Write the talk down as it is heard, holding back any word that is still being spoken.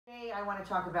Today I want to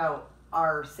talk about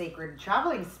our sacred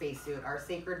traveling spacesuit, our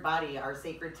sacred body, our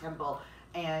sacred temple,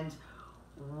 and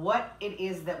what it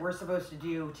is that we're supposed to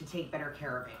do to take better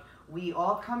care of it. We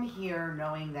all come here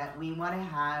knowing that we want to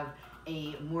have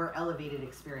a more elevated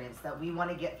experience, that we want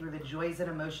to get through the joys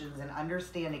and emotions and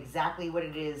understand exactly what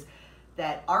it is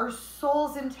that our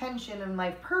soul's intention and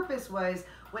life purpose was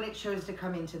when it chose to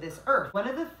come into this earth. One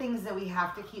of the things that we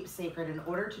have to keep sacred in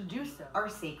order to do so, our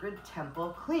sacred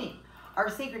temple clean. Our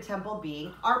sacred temple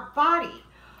being our body.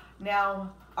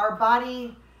 Now, our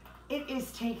body, it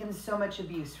is taken so much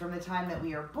abuse from the time that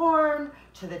we are born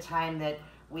to the time that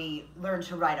we learn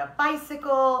to ride a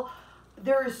bicycle.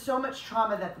 There is so much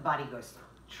trauma that the body goes through.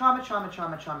 Trauma, trauma,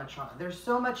 trauma, trauma, trauma. There's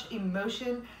so much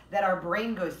emotion that our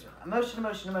brain goes through. Emotion,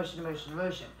 emotion, emotion, emotion,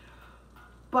 emotion.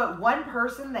 But one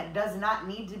person that does not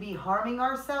need to be harming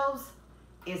ourselves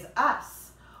is us.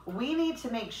 We need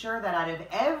to make sure that out of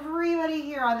everybody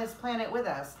here on this planet with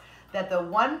us, that the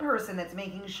one person that's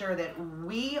making sure that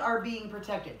we are being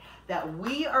protected, that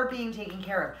we are being taken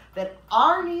care of, that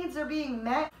our needs are being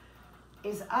met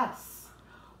is us.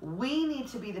 We need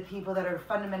to be the people that are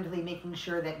fundamentally making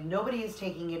sure that nobody is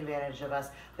taking advantage of us,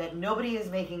 that nobody is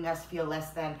making us feel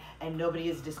less than, and nobody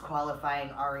is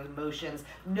disqualifying our emotions.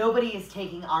 Nobody is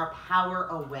taking our power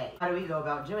away. How do we go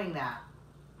about doing that?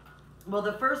 Well,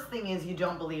 the first thing is you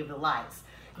don't believe the lies.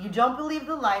 You don't believe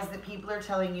the lies that people are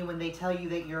telling you when they tell you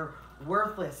that you're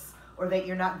worthless or that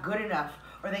you're not good enough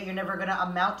or that you're never going to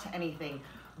amount to anything.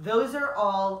 Those are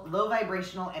all low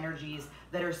vibrational energies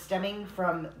that are stemming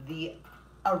from the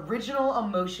original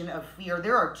emotion of fear.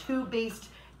 There are two based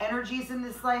energies in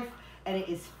this life, and it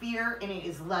is fear and it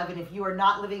is love. And if you are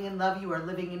not living in love, you are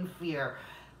living in fear.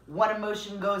 One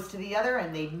emotion goes to the other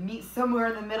and they meet somewhere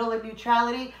in the middle in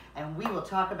neutrality, and we will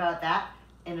talk about that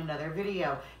in another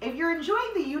video. If you're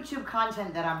enjoying the YouTube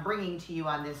content that I'm bringing to you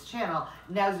on this channel,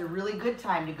 now's a really good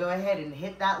time to go ahead and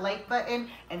hit that like button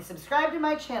and subscribe to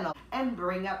my channel and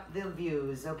bring up the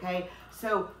views, okay?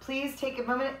 So please take a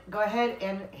moment, go ahead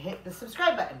and hit the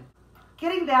subscribe button.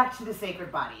 Getting back to the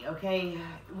sacred body, okay?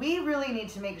 We really need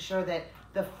to make sure that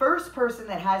the first person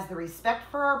that has the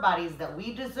respect for our bodies that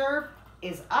we deserve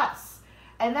is us.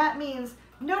 And that means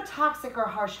no toxic or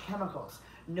harsh chemicals,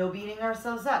 no beating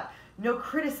ourselves up, no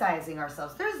criticizing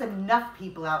ourselves. There's enough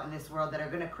people out in this world that are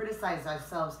going to criticize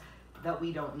ourselves that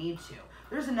we don't need to.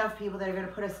 There's enough people that are going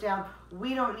to put us down.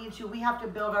 We don't need to. We have to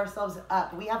build ourselves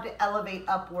up. We have to elevate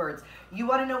upwards. You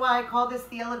want to know why I call this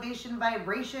the elevation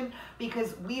vibration?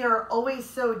 Because we are always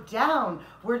so down.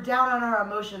 We're down on our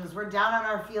emotions. We're down on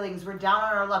our feelings. We're down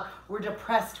on our luck. We're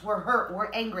depressed. We're hurt.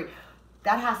 We're angry.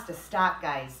 That has to stop,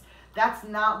 guys. That's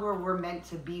not where we're meant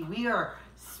to be. We are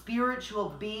spiritual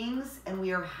beings and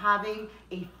we are having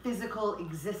a physical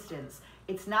existence.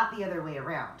 It's not the other way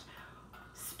around.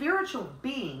 Spiritual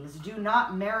beings do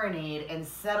not marinate and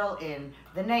settle in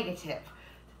the negative.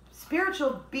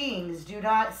 Spiritual beings do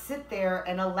not sit there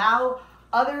and allow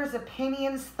others'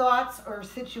 opinions, thoughts, or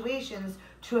situations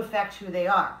to affect who they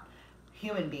are.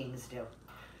 Human beings do.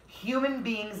 Human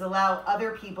beings allow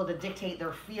other people to dictate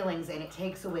their feelings, and it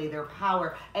takes away their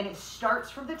power. And it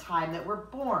starts from the time that we're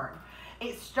born.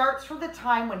 It starts from the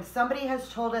time when somebody has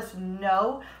told us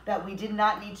no, that we did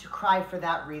not need to cry for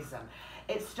that reason.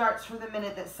 It starts from the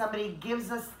minute that somebody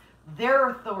gives us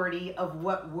their authority of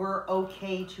what we're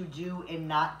okay to do and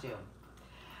not do.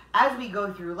 As we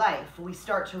go through life, we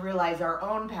start to realize our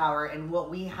own power and what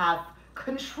we have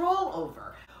control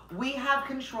over. We have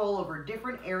control over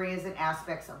different areas and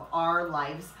aspects of our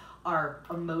lives, our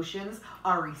emotions,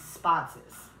 our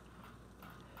responses.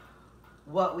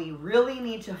 What we really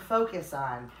need to focus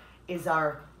on is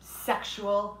our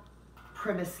sexual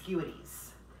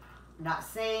promiscuities. Not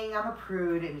saying I'm a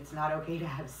prude and it's not okay to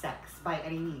have sex by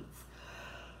any means.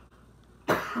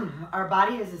 Our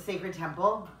body is a sacred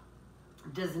temple,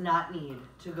 does not need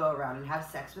to go around and have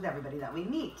sex with everybody that we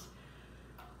meet.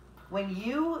 When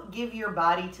you give your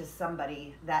body to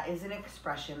somebody, that is an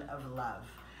expression of love.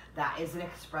 That is an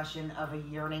expression of a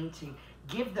yearning to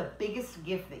give the biggest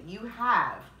gift that you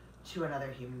have to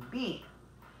another human being.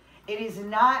 It is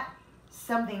not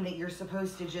something that you're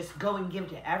supposed to just go and give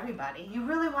to everybody. You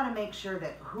really want to make sure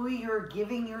that who you're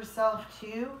giving yourself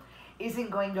to isn't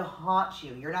going to haunt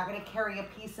you. You're not going to carry a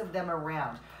piece of them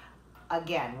around.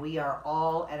 Again, we are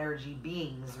all energy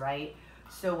beings, right?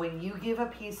 So when you give a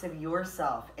piece of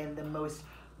yourself in the most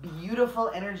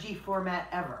beautiful energy format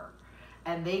ever,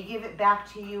 and they give it back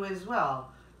to you as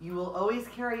well, you will always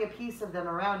carry a piece of them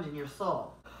around in your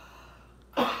soul.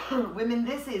 Women,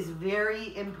 this is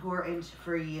very important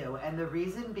for you, and the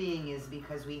reason being is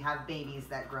because we have babies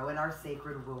that grow in our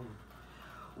sacred womb.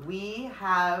 We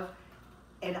have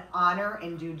and honor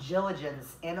and due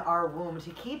diligence in our womb to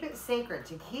keep it sacred,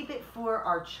 to keep it for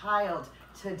our child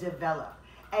to develop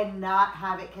and not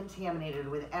have it contaminated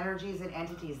with energies and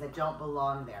entities that don't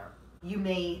belong there. You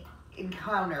may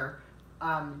encounter,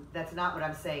 that's not what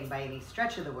I'm saying by any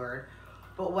stretch of the word,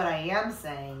 but what I am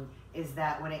saying is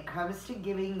that when it comes to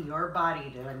giving your body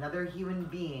to another human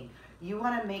being, you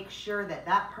want to make sure that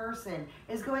that person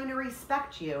is going to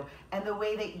respect you and the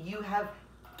way that you have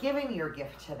given your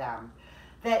gift to them.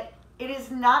 That it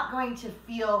is not going to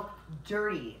feel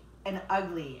dirty and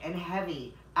ugly and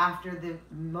heavy after the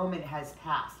moment has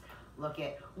passed. Look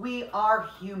we are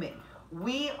human.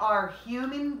 We are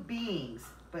human beings,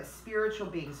 but spiritual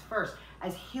beings first.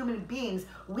 As human beings,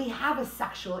 we have a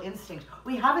sexual instinct.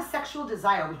 We have a sexual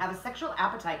desire. We have a sexual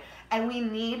appetite, and we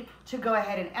need to go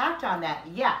ahead and act on that,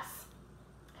 yes.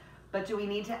 But do we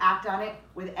need to act on it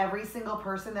with every single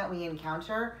person that we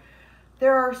encounter?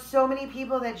 There are so many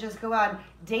people that just go on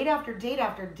date after date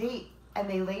after date, and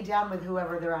they lay down with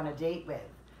whoever they're on a date with.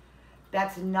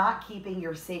 That's not keeping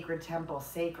your sacred temple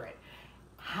sacred.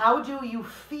 How do you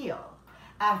feel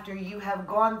after you have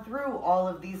gone through all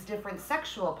of these different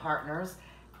sexual partners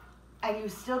and you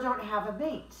still don't have a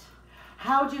mate?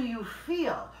 How do you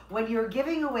feel when you're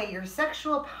giving away your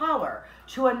sexual power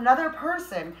to another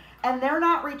person and they're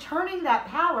not returning that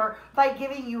power by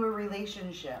giving you a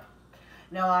relationship?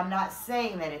 No, I'm not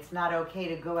saying that it's not okay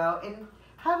to go out and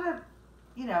have a,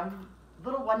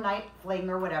 little one night fling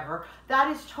or whatever. That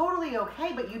is totally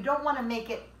okay, but you don't want to make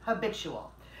it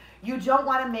habitual. You don't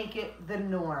want to make it the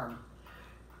norm.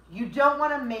 You don't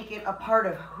want to make it a part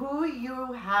of who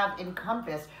you have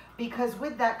encompassed, because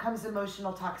with that comes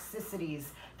emotional toxicities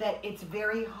that it's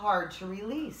very hard to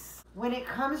release. When it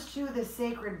comes to the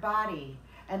sacred body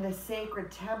and the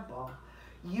sacred temple,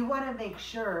 you want to make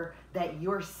sure that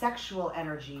your sexual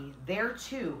energy there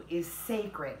too is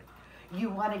sacred. You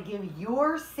want to give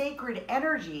your sacred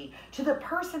energy to the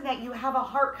person that you have a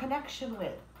heart connection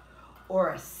with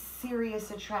or a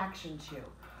serious attraction to.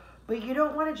 But you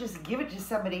don't want to just give it to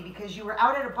somebody because you were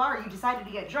out at a bar, you decided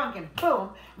to get drunk, and boom,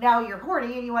 now you're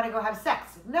horny and you want to go have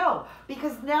sex. No,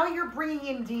 because now you're bringing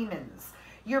in demons.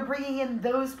 You're bringing in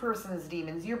those person's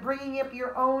demons. You're bringing up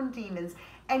your own demons,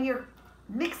 and you're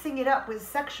mixing it up with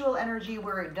sexual energy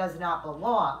where it does not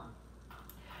belong.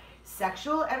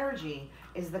 Sexual energy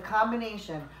is the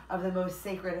combination of the most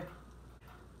sacred.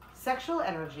 Sexual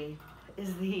energy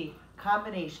is the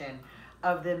combination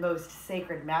of the most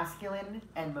sacred masculine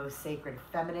and most sacred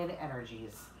feminine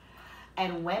energies.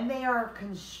 And when they are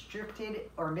constricted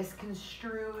or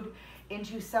misconstrued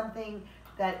into something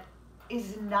that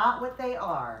is not what they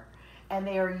are, and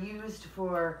they are used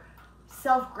for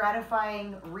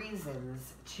self-gratifying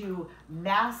reasons to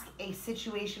mask a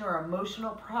situation or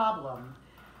emotional problem,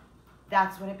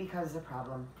 that's when it becomes a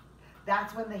problem.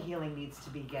 That's when the healing needs to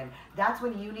begin. That's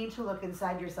when you need to look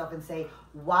inside yourself and say,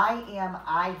 why am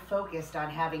I focused on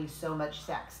having so much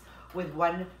sex? With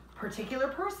one particular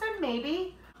person,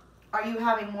 maybe? Are you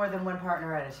having more than one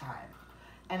partner at a time?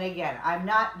 And again, I'm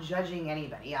not judging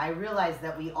anybody. I realize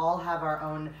that we all have our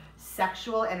own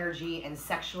sexual energy and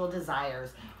sexual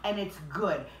desires, and it's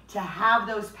good to have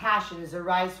those passions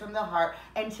arise from the heart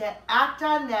and to act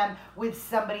on them with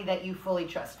somebody that you fully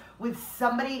trust, with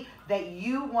somebody that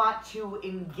you want to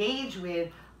engage with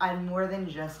on more than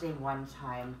just a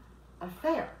one-time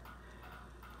affair.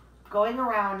 Going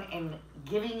around and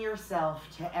giving yourself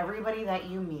to everybody that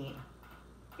you meet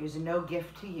is no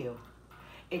gift to you.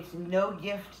 It's no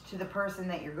gift to the person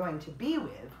that you're going to be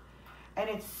with, and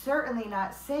it's certainly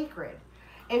not sacred.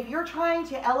 If you're trying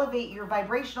to elevate your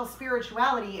vibrational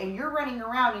spirituality and you're running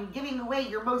around and giving away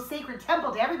your most sacred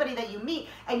temple to everybody that you meet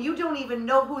and you don't even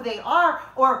know who they are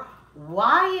or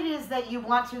why it is that you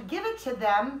want to give it to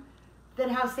them, then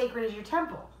how sacred is your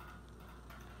temple?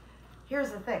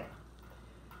 Here's the thing.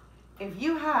 If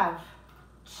you have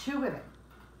two women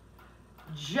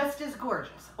just as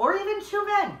gorgeous, or even two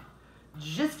men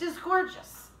just as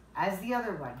gorgeous as the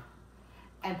other one,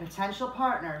 and potential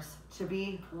partners to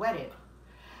be wedded,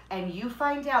 and you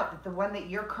find out that the one that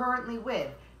you're currently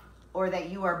with or that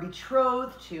you are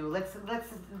betrothed to, let's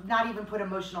not even put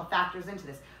emotional factors into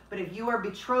this, but if you are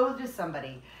betrothed to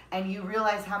somebody and you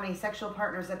realize how many sexual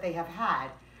partners that they have had,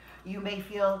 you may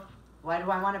feel, why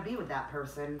do I want to be with that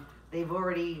person? They've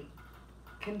already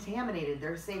contaminated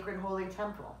their sacred holy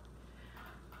temple.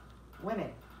 Women,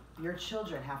 your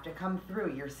children have to come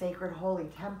through your sacred holy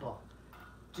temple.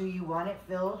 Do you want it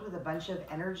filled with a bunch of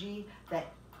energy that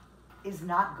is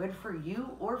not good for you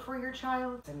or for your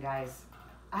child? And guys,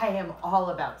 I am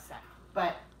all about sex.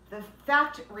 But the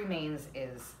fact remains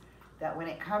is that when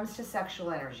it comes to sexual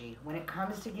energy, when it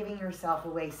comes to giving yourself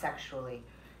away sexually,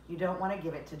 You don't want to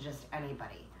give it to just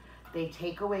anybody. They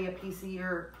take away a piece of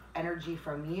your energy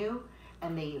from you,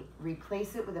 and they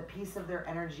replace it with a piece of their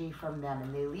energy from them,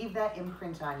 and they leave that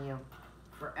imprint on you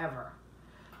forever.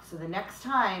 So the next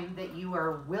time that you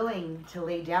are willing to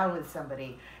lay down with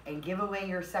somebody and give away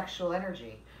your sexual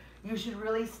energy, you should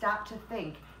really stop to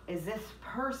think, is this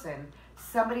person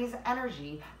somebody's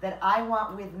energy that I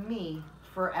want with me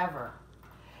forever?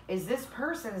 Is this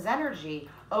person's energy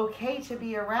okay to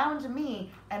be around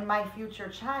me and my future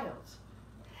child?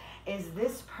 Is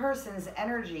this person's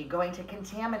energy going to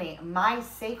contaminate my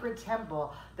sacred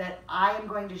temple that I am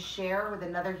going to share with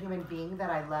another human being that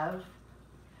I love?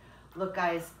 Look,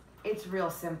 guys, it's real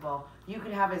simple. You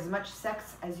can have as much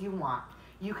sex as you want.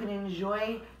 You can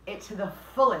enjoy it to the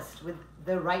fullest with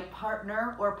the right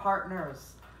partner or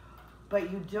partners.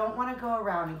 But you don't want to go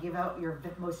around and give out your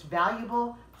most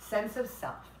valuable sense of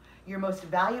self, your most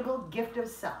valuable gift of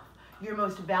self, your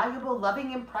most valuable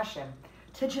loving impression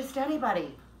to just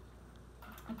anybody.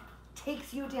 It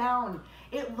takes you down.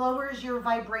 It lowers your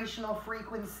vibrational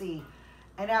frequency.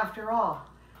 And after all,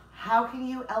 how can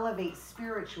you elevate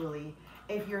spiritually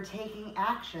if you're taking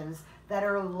actions that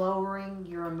are lowering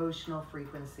your emotional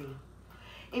frequency?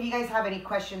 If you guys have any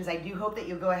questions, I do hope that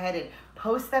you'll go ahead and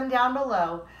post them down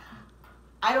below.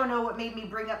 I don't know what made me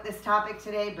bring up this topic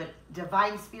today, but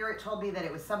Divine Spirit told me that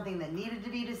it was something that needed to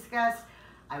be discussed.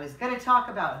 I was going to talk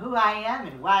about who I am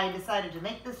and why I decided to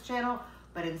make this channel,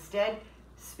 but instead,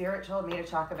 Spirit told me to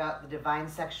talk about the divine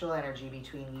sexual energy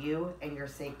between you and your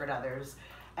sacred others.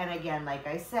 And again, like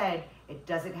I said, it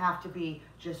doesn't have to be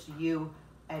just you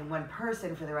and one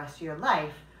person for the rest of your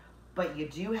life, but you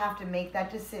do have to make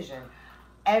that decision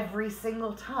every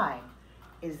single time.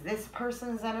 Is this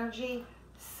person's energy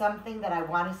something that I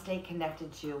want to stay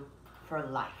connected to for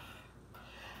life?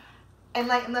 And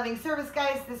light and loving service,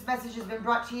 guys, this message has been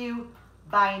brought to you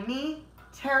by me,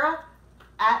 Tara,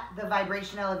 at The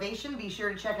Vibration Elevation. Be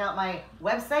sure to check out my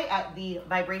website at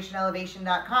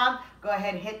thevibrationelevation.com. Go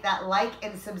ahead and hit that like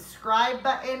and subscribe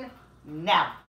button now.